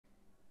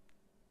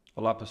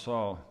Olá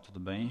pessoal, tudo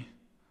bem?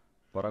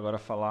 Bora agora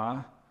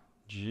falar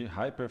de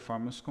High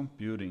Performance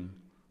Computing.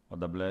 O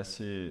AWS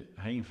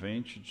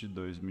reInvent de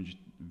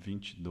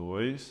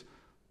 2022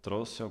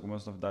 trouxe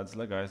algumas novidades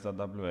legais da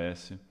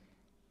AWS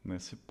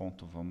nesse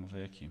ponto. Vamos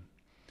ver aqui.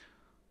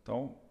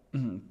 Então,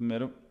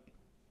 primeiro,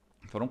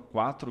 foram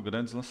 4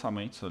 grandes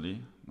lançamentos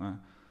ali, né?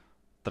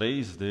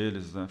 3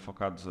 deles, né,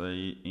 focados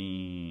aí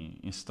em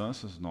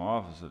instâncias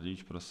novas ali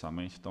de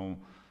processamento. Então,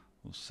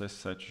 o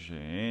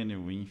C7GN,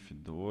 o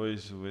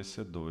Inf2 e o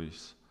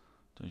EC2.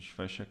 Então a gente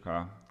vai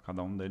checar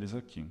cada um deles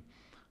aqui.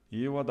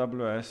 E o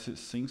AWS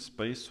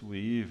SimSpace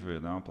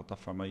Weaver, né, uma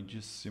plataforma aí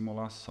de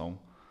simulação.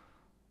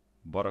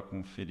 Bora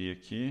conferir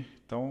aqui.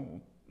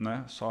 Então,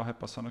 né, só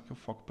repassando aqui, o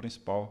foco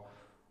principal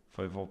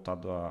foi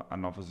voltado a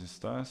novas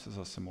instâncias,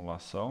 a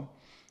simulação.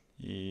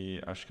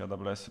 E acho que a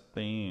AWS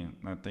tem,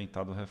 né,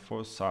 tentado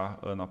reforçar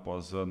ano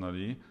após ano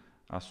ali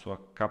a sua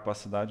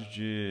capacidade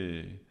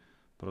de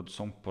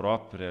produção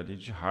própria ali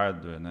de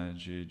hardware, né,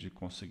 de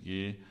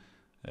conseguir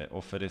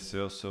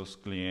oferecer aos seus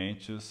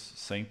clientes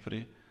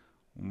sempre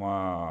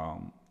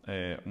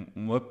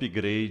um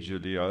upgrade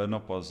ali ano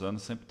após ano,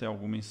 sempre tem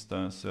alguma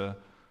instância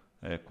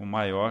com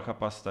maior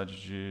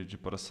capacidade de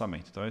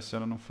processamento. Então esse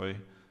ano não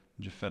foi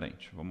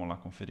diferente. Vamos lá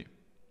conferir.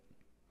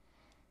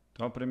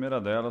 Então a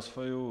primeira delas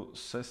foi o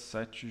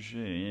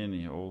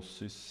C7GN ou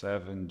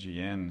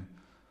C7GN,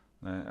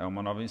 né? É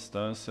uma nova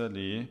instância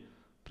ali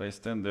para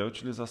estender a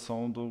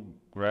utilização do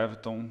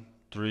Graviton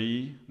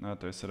 3, né? A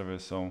terceira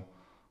versão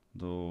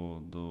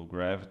do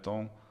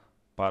Graviton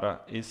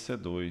para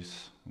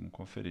EC2. Vamos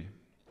conferir.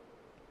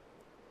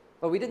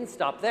 But we didn't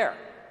stop there.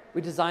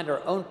 We designed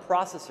our own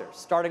processor,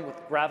 starting with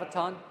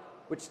Graviton,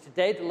 which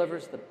today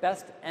delivers the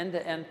best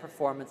end-to-end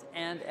performance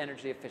and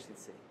energy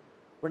efficiency.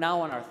 We're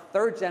now on our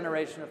 3rd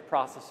generation of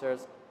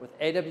processors with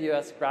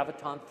AWS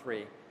Graviton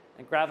 3,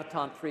 and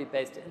Graviton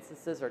 3-based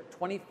instances are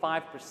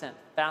 25%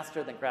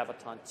 faster than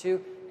Graviton 2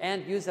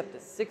 and use up to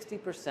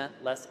 60%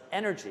 less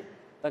energy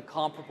than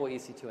comparable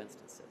EC2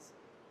 instances.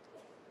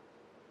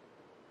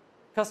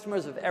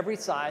 Customers of every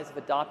size have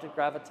adopted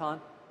Graviton,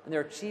 and they're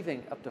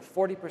achieving up to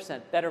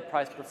 40% better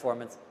price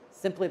performance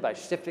simply by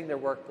shifting their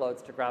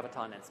workloads to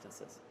Graviton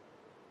instances.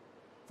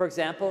 For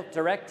example,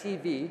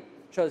 DirecTV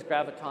chose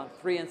Graviton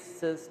 3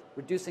 instances,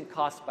 reducing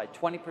costs by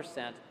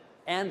 20%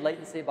 and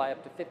latency by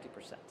up to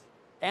 50%.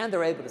 And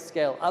they're able to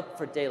scale up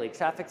for daily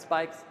traffic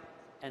spikes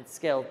and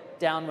scale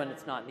down when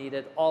it's not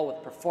needed, all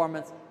with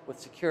performance, with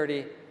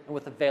security, and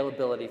with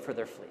availability for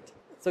their fleet.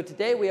 So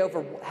today we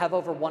have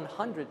over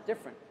 100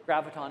 different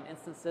Graviton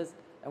instances,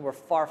 and we're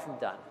far from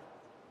done.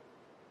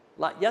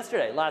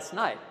 Last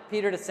night,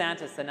 Peter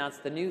DeSantis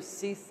announced the new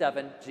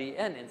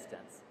C7GN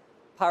instance,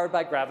 powered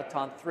by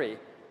Graviton 3,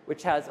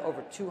 which has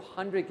over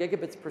 200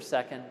 gigabits per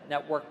second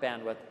network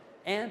bandwidth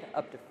and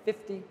up to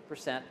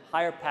 50%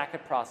 higher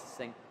packet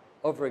processing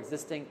over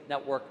existing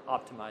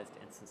network-optimized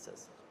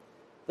instances.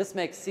 This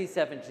makes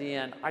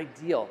C7GN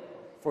ideal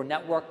for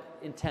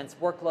network-intense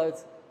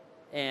workloads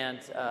and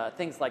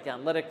things like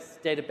analytics,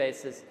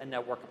 databases, and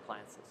network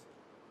appliances.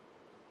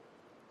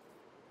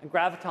 And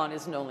Graviton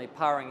isn't only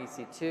powering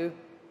EC2,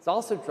 it's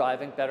also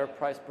driving better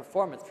price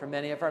performance for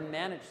many of our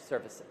managed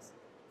services.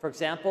 For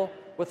example,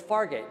 with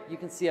Fargate, you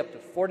can see up to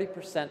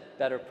 40%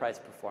 better price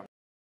performance.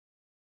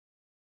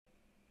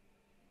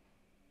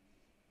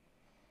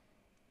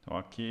 Então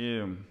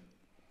aqui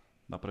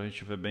dá para a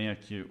gente ver bem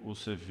aqui os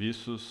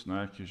serviços,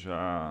 né, que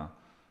já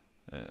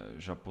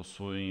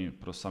possuem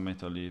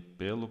processamento ali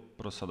pelo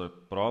processador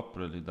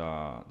próprio ali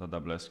da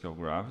AWS, que é o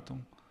Graviton.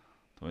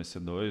 Então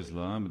EC2,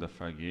 Lambda,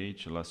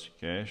 Fargate,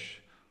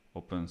 Elasticache,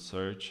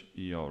 OpenSearch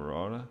e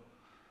Aurora.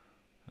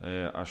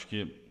 Acho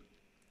que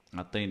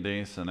a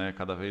tendência, né,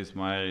 cada vez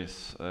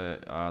mais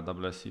a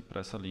AWS ir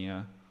para essa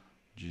linha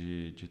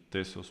de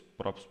ter seus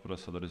próprios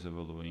processadores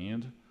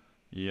evoluindo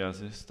e as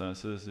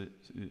instâncias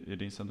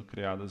irem sendo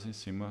criadas em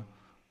cima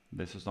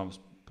desses novos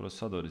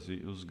processadores.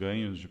 E os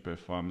ganhos de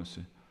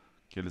performance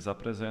que eles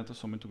apresentam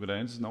são muito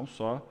grandes, não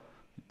só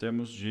em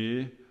termos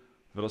de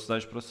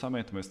velocidade de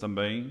processamento, mas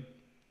também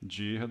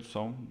de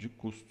redução de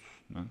custos,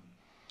 né?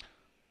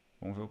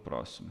 Vamos ver o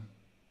próximo.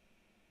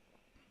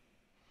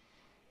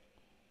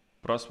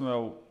 O próximo é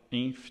o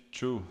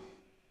Inf2.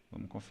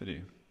 Vamos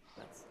conferir.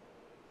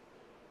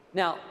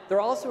 Now, there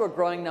are also a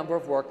growing number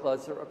of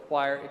workloads that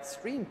require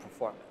extreme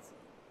performance.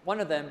 One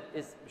of them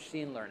is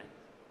machine learning.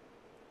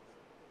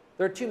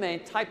 There are 2 main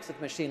types of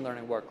machine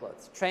learning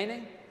workloads,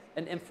 training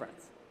and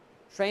inference.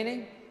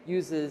 Training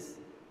uses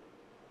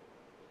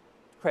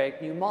to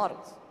create new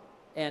models,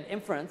 and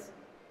inference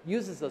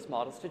uses those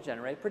models to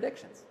generate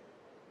predictions.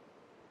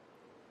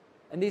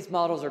 And these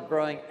models are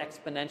growing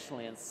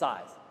exponentially in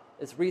size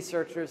as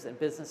researchers and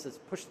businesses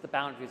push the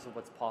boundaries of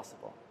what's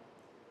possible.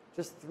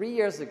 Just 3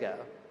 years ago,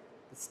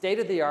 the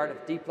state-of-the-art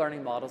of deep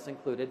learning models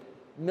included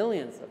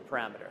millions of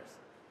parameters.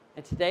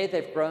 And today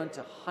they've grown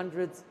to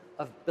hundreds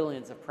of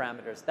billions of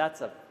parameters.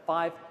 That's a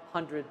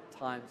 500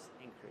 times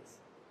increase.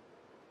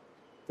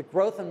 The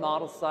growth in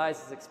model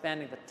size is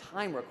expanding the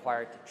time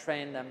required to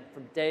train them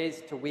from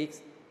days to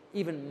weeks,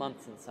 even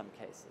months in some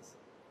cases.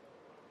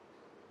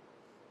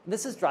 And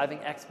this is driving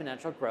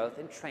exponential growth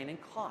in training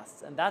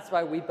costs. And that's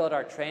why we built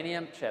our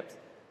Trainium chips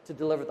to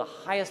deliver the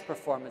highest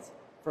performance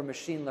for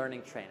machine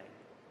learning training.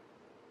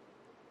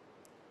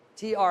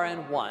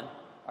 TRN1,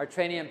 our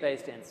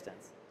Trainium-based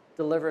instance,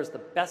 delivers the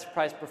best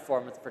price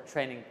performance for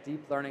training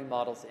deep learning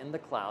models in the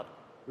cloud,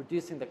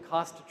 reducing the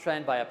cost to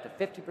train by up to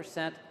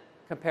 50%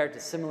 compared to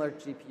similar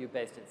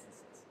GPU-based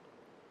instances.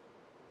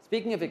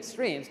 Speaking of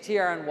extremes,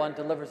 TRN1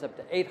 delivers up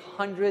to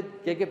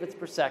 800 gigabits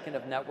per second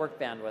of network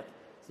bandwidth,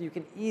 so you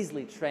can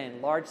easily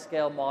train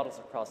large-scale models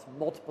across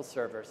multiple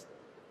servers,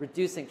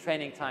 reducing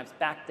training times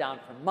back down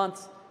from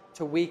months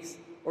to weeks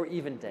or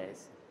even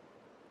days.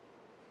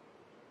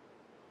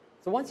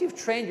 So once you've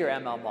trained your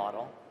ML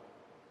model,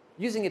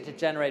 using it to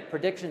generate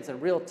predictions in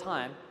real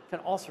time can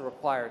also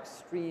require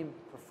extreme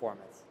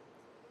performance.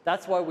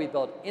 That's why we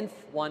built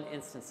Inf1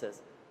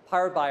 instances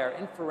powered by our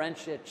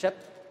Inferentia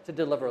chip to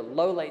deliver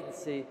low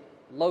latency,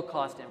 low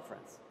cost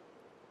inference.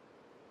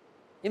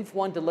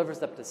 Inf1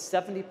 delivers up to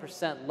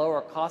 70%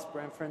 lower cost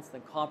per inference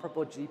than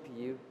comparable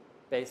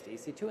GPU-based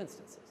EC2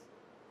 instances.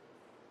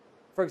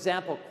 For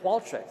example,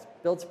 Qualtrics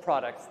builds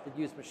products that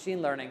use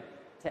machine learning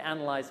to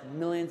analyze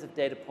millions of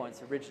data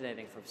points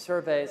originating from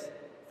surveys,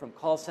 from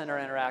call center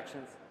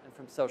interactions, and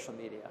from social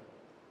media.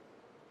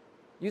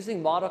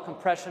 Using model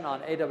compression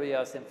on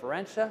AWS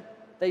Inferentia,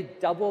 they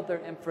doubled their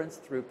inference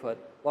throughput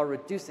while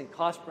reducing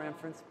cost per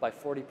inference by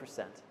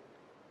 40%.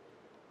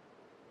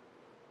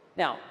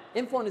 Now,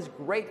 Inf1 is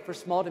great for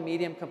small to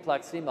medium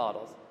complexity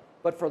models,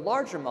 but for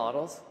larger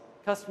models,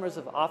 customers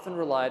have often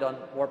relied on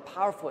more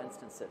powerful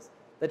instances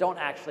that don't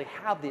actually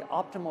have the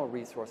optimal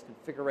resource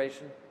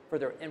configuration for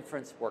their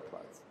inference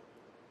workloads.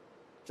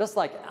 Just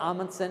like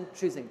Amundsen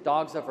choosing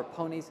dogs over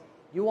ponies,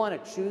 you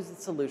want to choose the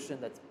solution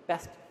that's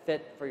best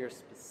fit for your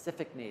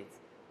specific needs,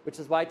 which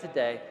is why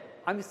today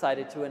I'm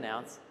excited to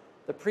announce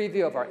the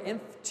preview of our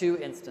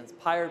Inf2 instance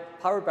powered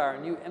by our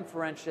new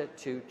Inferentia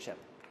 2 chip.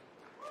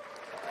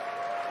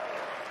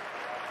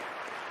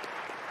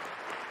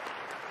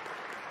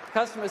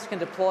 Customers can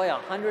deploy a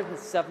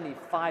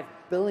 175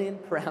 billion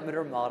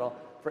parameter model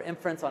for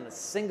inference on a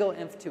single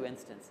Inf2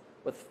 instance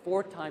with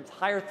 4 times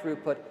higher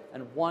throughput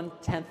and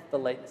 1/10 the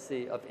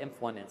latency of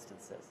Inf1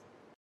 instances.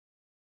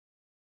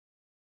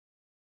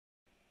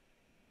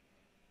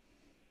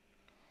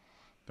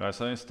 Então,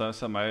 essa é a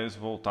instância mais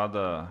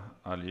voltada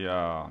ali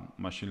a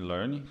machine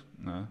learning,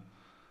 né?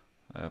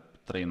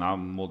 Treinar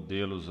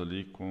modelos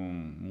ali com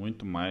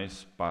muito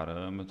mais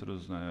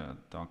parâmetros, né?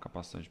 Ter uma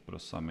capacidade de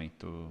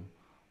processamento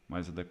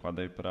mais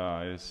adequada aí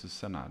para esses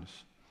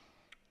cenários.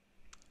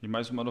 E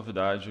mais uma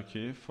novidade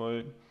aqui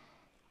foi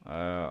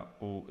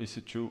o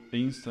EC2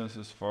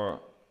 Instances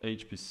for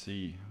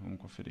HPC. Vamos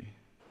conferir.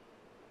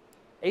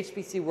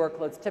 HPC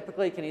workloads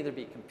typically can either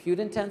be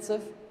compute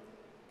intensive,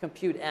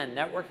 compute and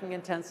networking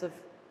intensive,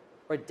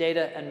 or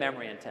data and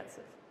memory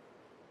intensive.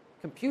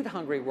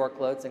 Compute-hungry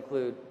workloads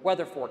include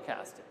weather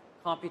forecasting,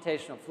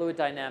 computational fluid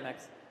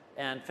dynamics,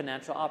 and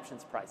financial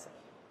options pricing.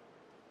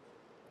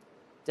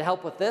 To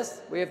help with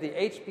this, we have the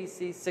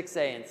HPC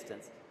 6A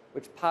instance,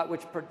 which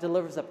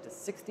delivers up to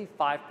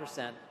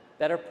 65%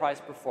 better price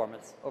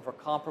performance over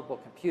comparable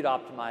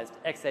compute-optimized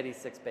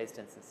x86-based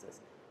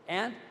instances,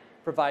 and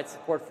provides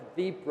support for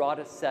the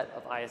broadest set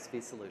of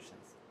ISV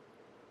solutions.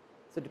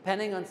 So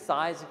depending on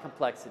size and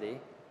complexity,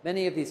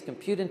 many of these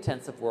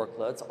compute-intensive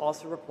workloads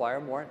also require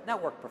more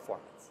network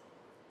performance.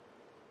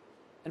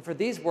 And for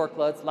these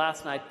workloads,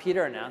 last night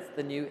Peter announced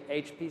the new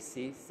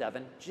HPC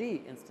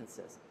 7G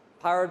instances,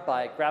 powered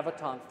by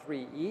Graviton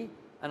 3E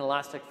and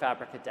Elastic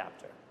Fabric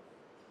adapter.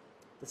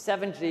 The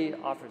 7G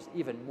offers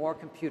even more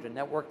compute and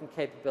networking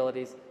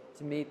capabilities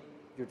to meet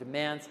your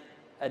demands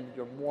and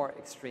your more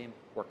extreme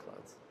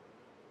workloads.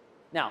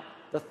 Now,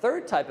 the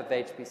third type of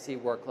HPC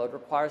workload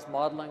requires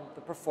modeling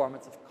the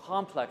performance of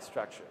complex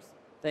structures,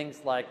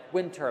 things like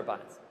wind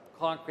turbines,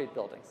 concrete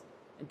buildings,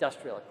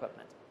 industrial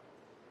equipment.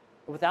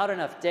 Without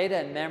enough data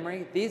and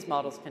memory, these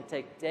models can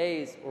take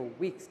days or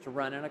weeks to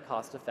run in a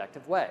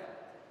cost-effective way.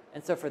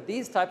 And so for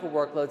these type of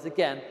workloads,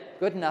 again,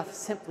 good enough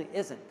simply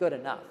isn't good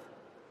enough.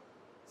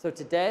 So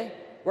today,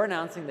 we're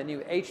announcing the new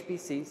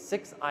HPC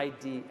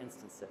 6ID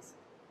instances.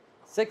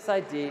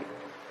 6ID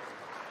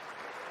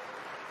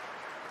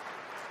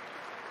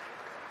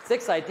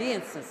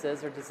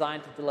instances are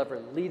designed to deliver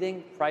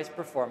leading price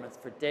performance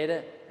for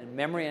data and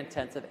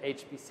memory-intensive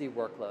HPC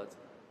workloads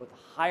with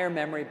higher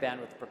memory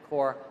bandwidth per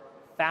core,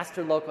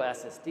 faster local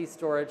SSD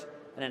storage,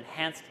 and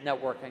enhanced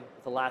networking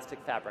with Elastic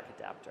Fabric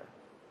adapter.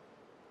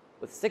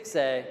 With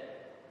 6A,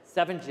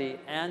 7G,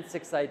 and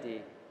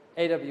 6ID,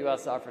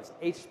 AWS offers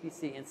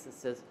HPC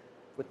instances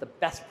with the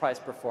best price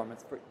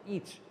performance for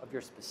each of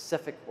your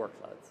specific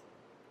workloads.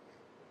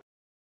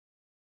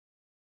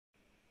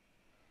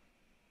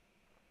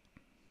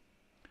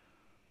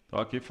 Então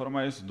aqui foram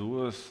mais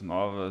 2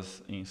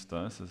 novas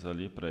instâncias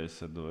ali para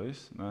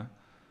EC2, né?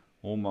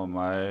 Uma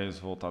mais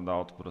voltada a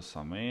alto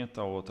processamento,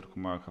 a outra com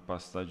maior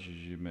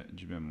capacidade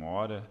de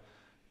memória.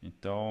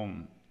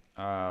 Então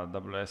a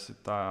AWS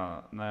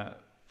está, né,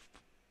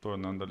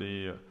 tornando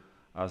ali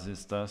as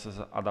instâncias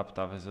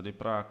adaptáveis ali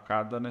para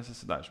cada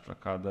necessidade, para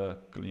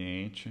cada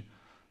cliente.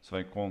 Você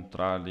vai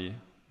encontrar ali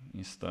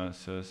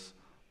instâncias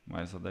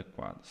mais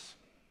adequadas.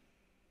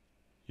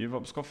 E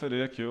vamos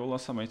conferir aqui o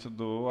lançamento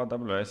do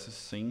AWS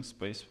Sim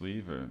Space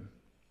Weaver.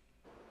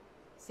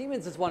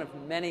 Siemens is one of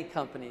many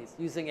companies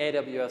using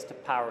AWS to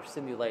power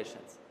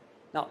simulations.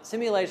 Now,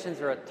 simulations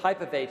are a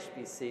type of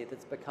HPC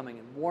that's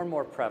becoming more and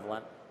more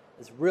prevalent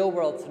as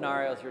real-world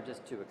scenarios are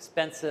just too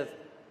expensive,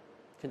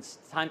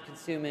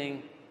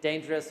 time-consuming,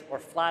 dangerous, or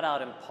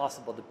flat-out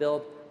impossible to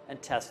build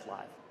and test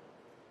live.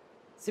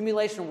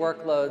 Simulation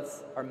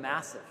workloads are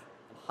massive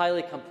and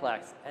highly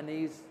complex, and they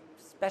use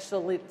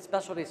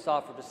specialty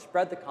software to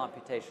spread the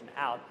computation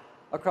out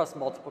across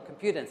multiple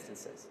compute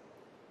instances.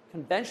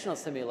 Conventional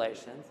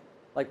simulations,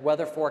 like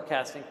weather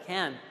forecasting,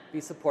 can be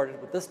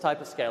supported with this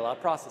type of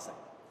scale-out processing.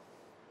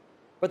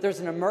 But there's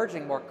an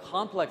emerging, more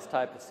complex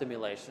type of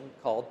simulation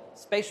called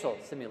spatial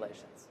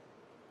simulations.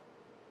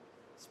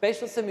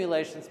 Spatial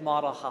simulations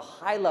model how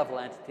high-level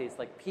entities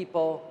like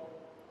people,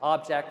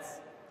 objects,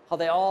 how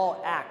they all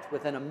act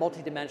within a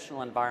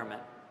multidimensional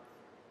environment.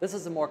 This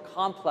is a more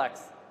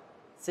complex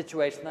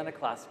situation than a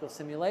classical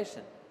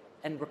simulation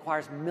and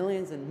requires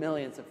millions and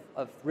millions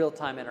of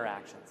real-time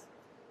interactions.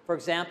 For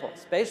example,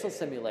 spatial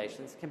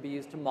simulations can be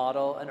used to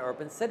model an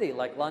urban city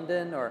like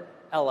London or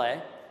LA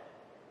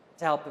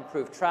to help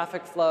improve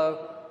traffic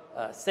flow,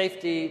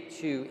 safety,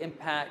 to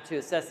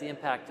assess the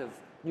impact of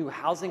new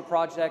housing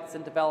projects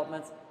and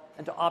developments,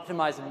 and to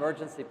optimize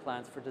emergency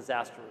plans for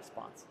disaster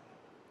response.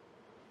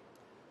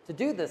 To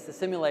do this, the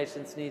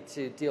simulations need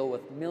to deal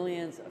with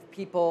millions of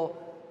people,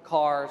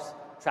 cars,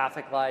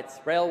 traffic lights,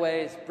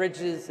 railways,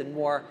 bridges, and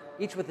more,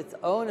 each with its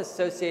own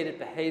associated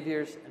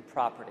behaviors and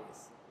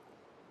properties.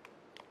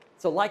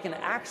 So like an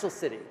actual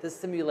city, this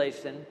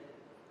simulation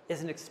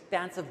is an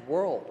expansive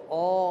world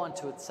all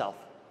unto itself.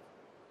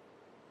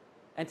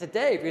 And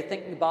today, if you're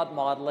thinking about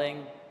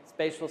modeling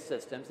spatial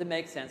systems, it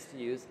makes sense to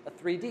use a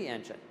 3D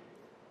engine.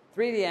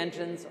 3D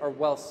engines are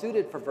well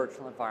suited for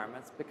virtual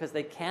environments because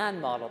they can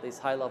model these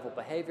high-level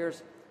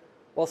behaviors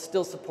while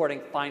still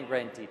supporting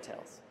fine-grained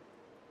details.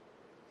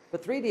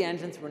 But 3D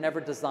engines were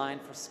never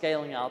designed for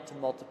scaling out to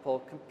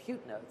multiple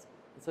compute nodes,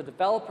 and so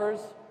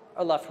developers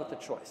are left with a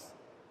choice.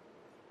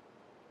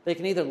 They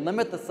can either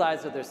limit the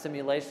size of their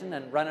simulation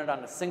and run it on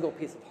a single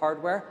piece of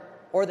hardware,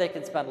 or they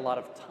can spend a lot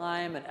of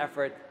time and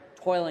effort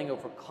toiling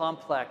over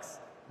complex,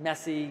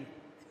 messy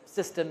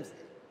systems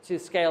to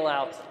scale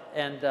out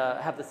and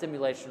have the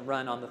simulation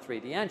run on the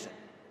 3D engine.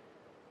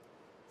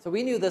 So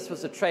we knew this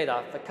was a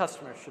trade-off that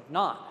customers should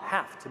not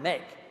have to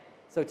make.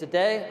 So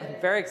today, I'm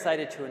very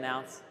excited to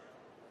announce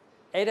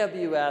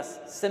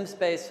AWS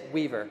SimSpace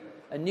Weaver,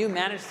 a new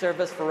managed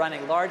service for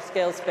running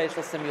large-scale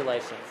spatial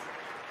simulations.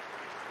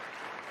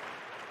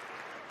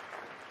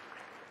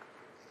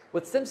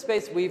 With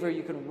SimSpace Weaver,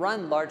 you can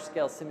run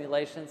large-scale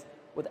simulations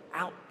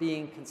without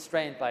being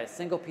constrained by a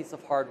single piece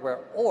of hardware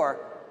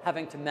or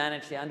having to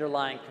manage the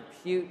underlying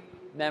compute,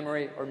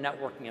 memory, or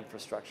networking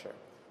infrastructure.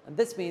 And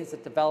this means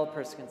that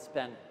developers can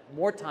spend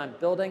more time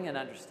building and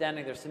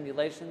understanding their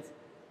simulations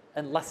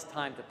and less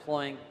time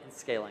deploying and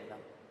scaling them.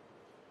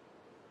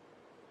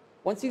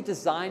 Once you've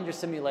designed your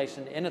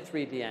simulation in a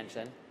 3D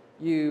engine,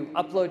 you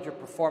upload your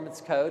performance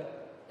code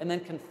and then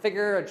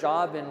configure a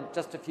job in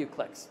just a few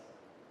clicks.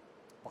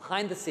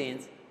 Behind the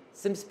scenes,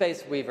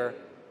 SimSpace Weaver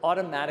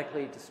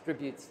automatically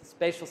distributes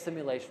spatial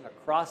simulation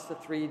across the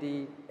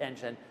 3D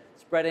engine,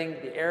 spreading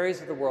the areas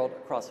of the world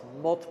across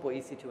multiple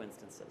EC2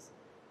 instances.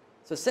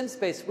 So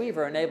SimSpace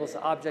Weaver enables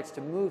objects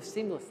to move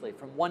seamlessly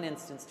from one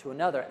instance to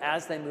another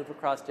as they move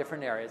across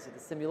different areas of the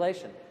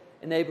simulation,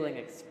 enabling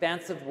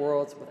expansive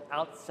worlds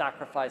without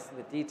sacrificing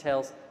the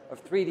details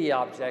of 3D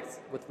objects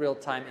with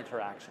real-time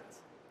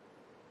interactions.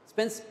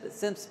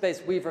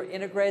 SimSpace Weaver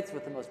integrates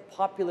with the most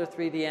popular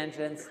 3D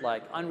engines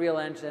like Unreal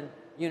Engine,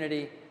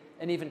 Unity,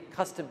 and even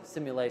custom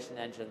simulation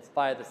engines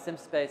via the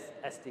SimSpace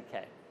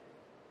SDK.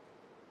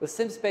 With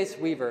SimSpace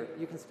Weaver,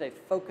 you can stay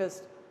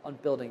focused on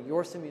building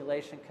your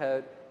simulation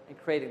code and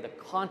creating the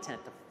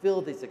content to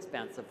fill these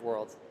expansive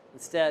worlds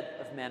instead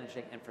of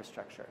managing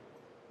infrastructure.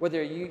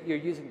 Whether you're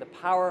using the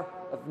power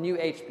of new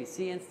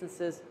HPC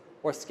instances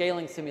or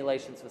scaling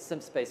simulations with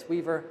SimSpace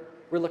Weaver,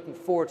 we're looking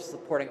forward to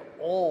supporting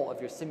all of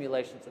your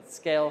simulations at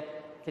scale,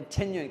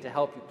 continuing to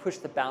help you push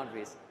the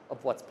boundaries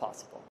of what's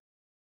possible.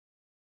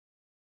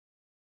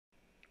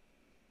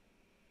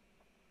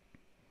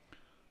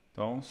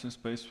 Então, o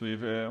SimSpace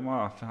Weaver é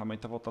uma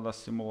ferramenta voltada a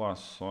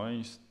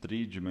simulações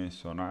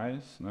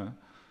tridimensionais, né,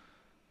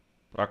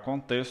 para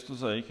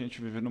contextos aí que a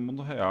gente vive no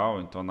mundo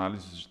real. Então,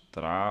 análise de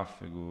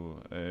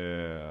tráfego,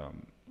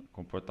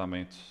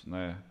 comportamentos,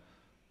 né,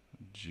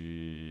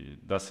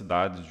 das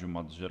cidades de um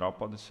modo geral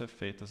podem ser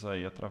feitas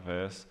aí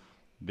através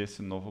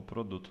desse novo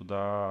produto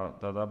da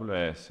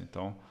AWS.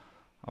 Então,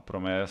 a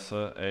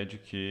promessa é de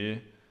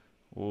que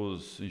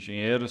os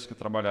engenheiros que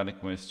trabalharem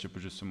com esse tipo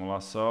de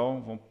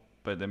simulação vão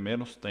perder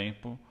menos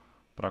tempo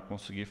para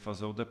conseguir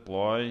fazer o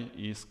deploy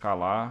e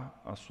escalar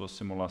a sua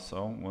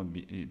simulação,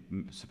 e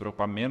se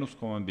preocupar menos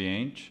com o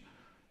ambiente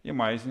e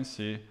mais em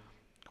si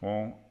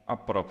com a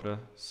própria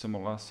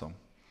simulação.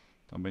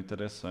 Então, bem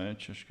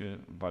interessante, acho que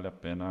vale a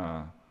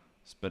pena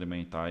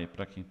experimentar aí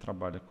para quem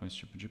trabalha com esse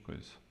tipo de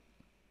coisa.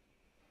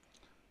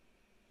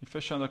 E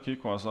fechando aqui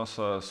com as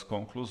nossas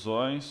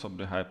conclusões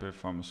sobre High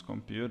Performance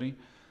Computing,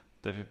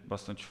 teve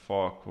bastante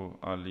foco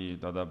ali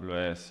da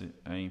AWS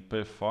em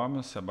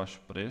performance a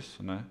baixo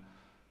preço, né?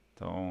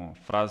 Então,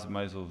 frase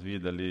mais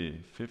ouvida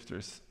ali,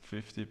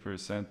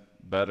 50%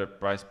 better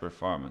price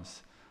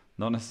performance.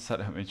 Não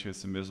necessariamente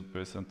esse mesmo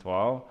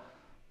percentual,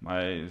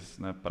 mas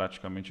né,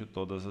 praticamente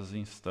todas as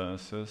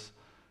instâncias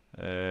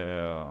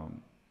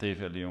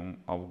teve ali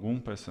algum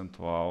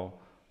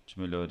percentual de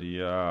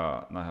melhoria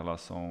na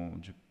relação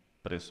de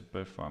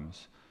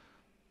preço-performance.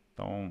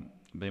 Então,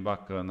 bem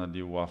bacana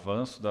ali o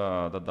avanço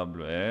da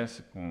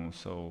AWS com o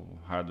seu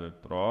hardware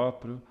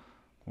próprio,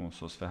 com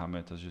suas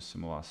ferramentas de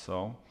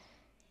simulação.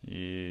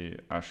 E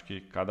acho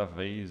que cada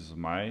vez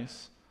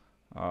mais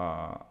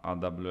a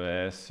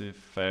AWS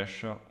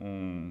fecha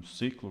um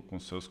ciclo com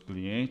seus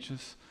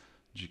clientes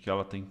de que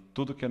ela tem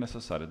tudo que é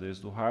necessário,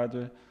 desde o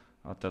hardware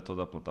até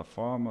toda a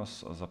plataforma,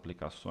 as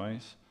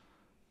aplicações,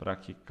 para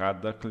que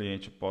cada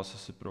cliente possa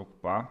se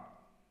preocupar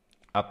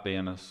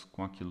apenas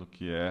com aquilo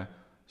que é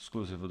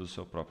exclusivo do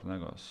seu próprio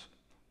negócio.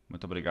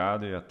 Muito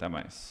obrigado e até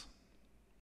mais.